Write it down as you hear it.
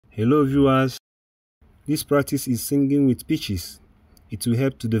Hello viewers, this practice is singing with pitches. It will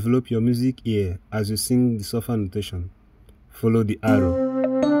help to develop your music ear as you sing the sofa notation. Follow the arrow.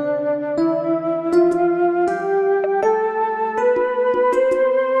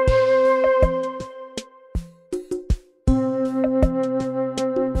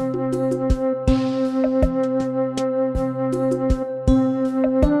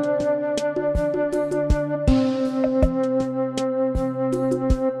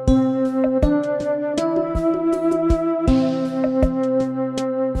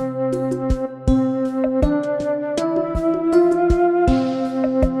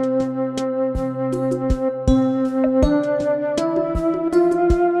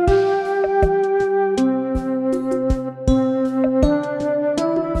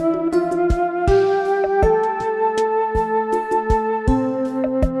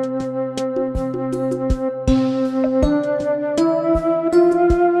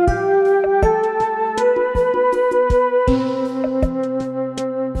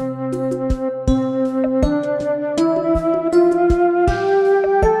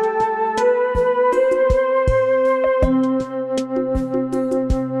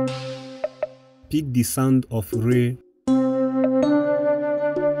 Pick the sound of re.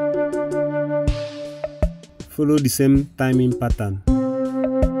 Follow the same timing pattern.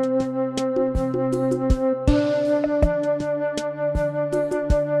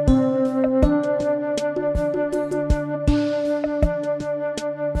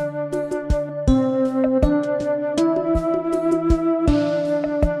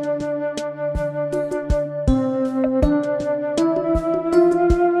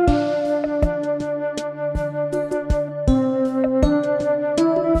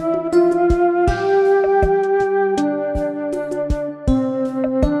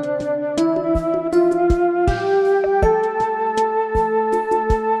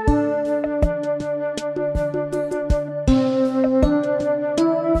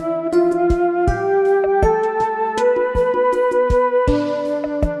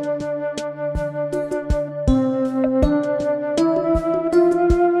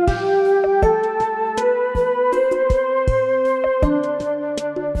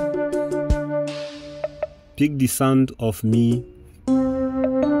 Pick the sound of me.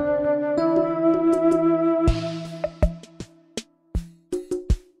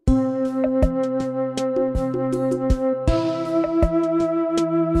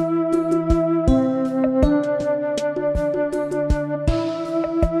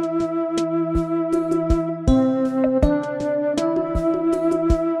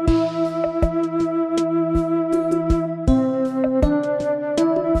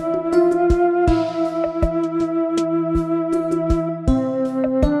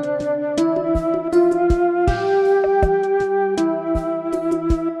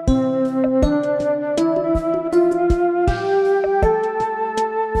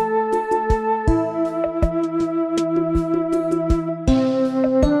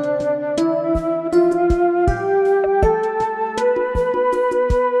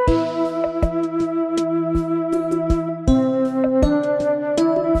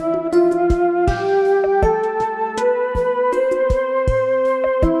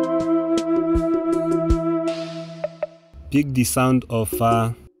 Pick the sound of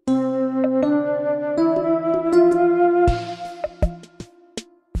fa.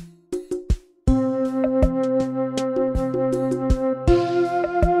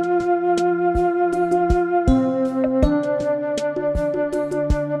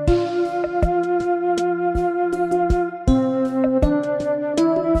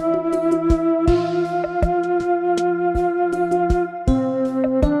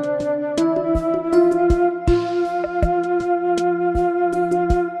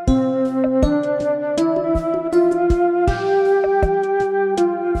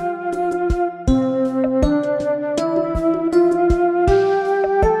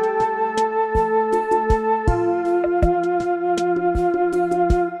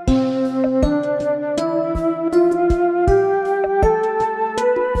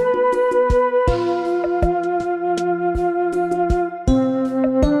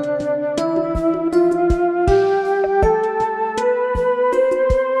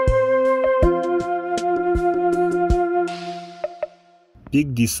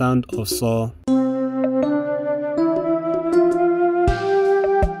 Pick the sound of saw.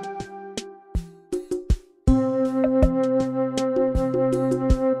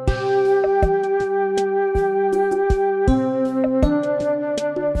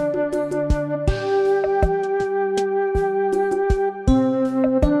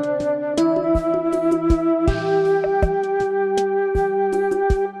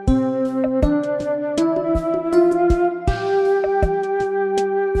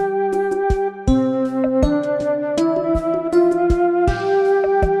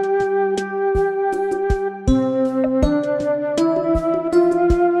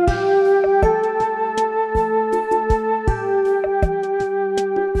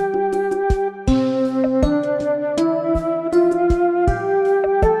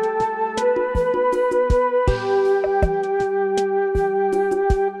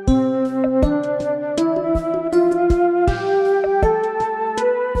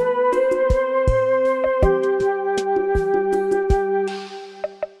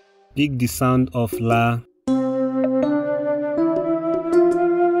 Pick the sound of La.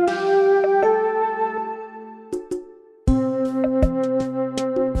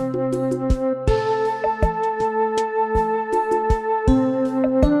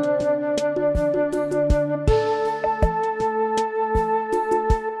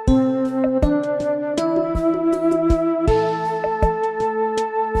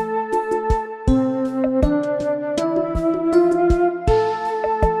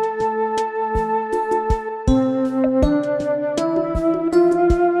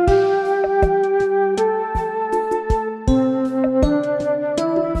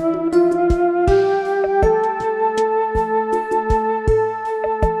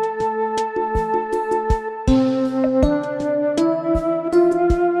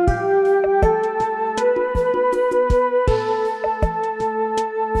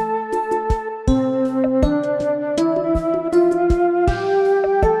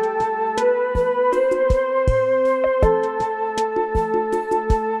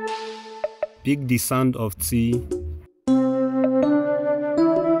 Pick the sound of T.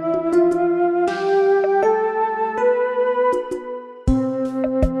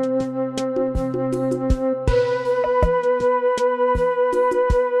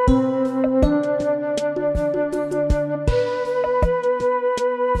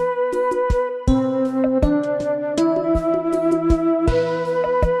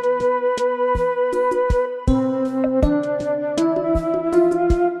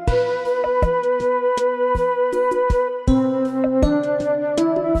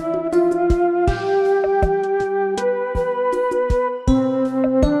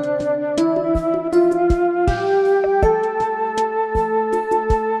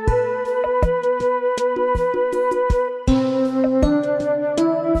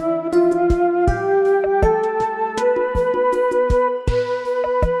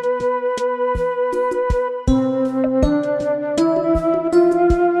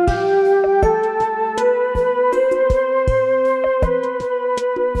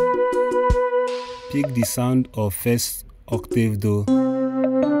 Pick the sound of first octave Do.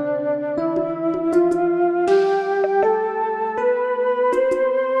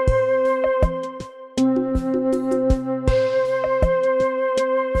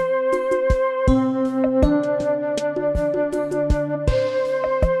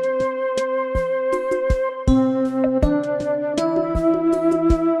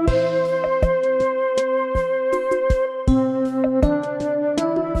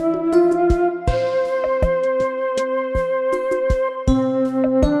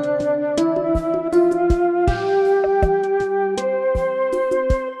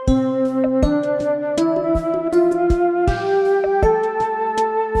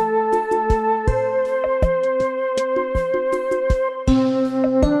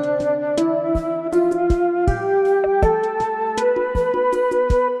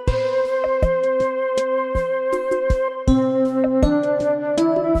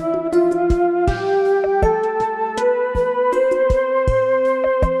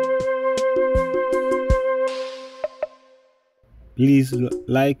 Please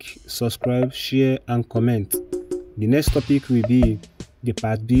like, subscribe, share and comment. The next topic will be the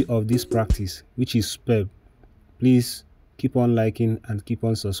part B of this practice, which is superb. Please keep on liking and keep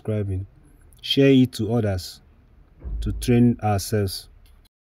on subscribing. Share it to others to train ourselves.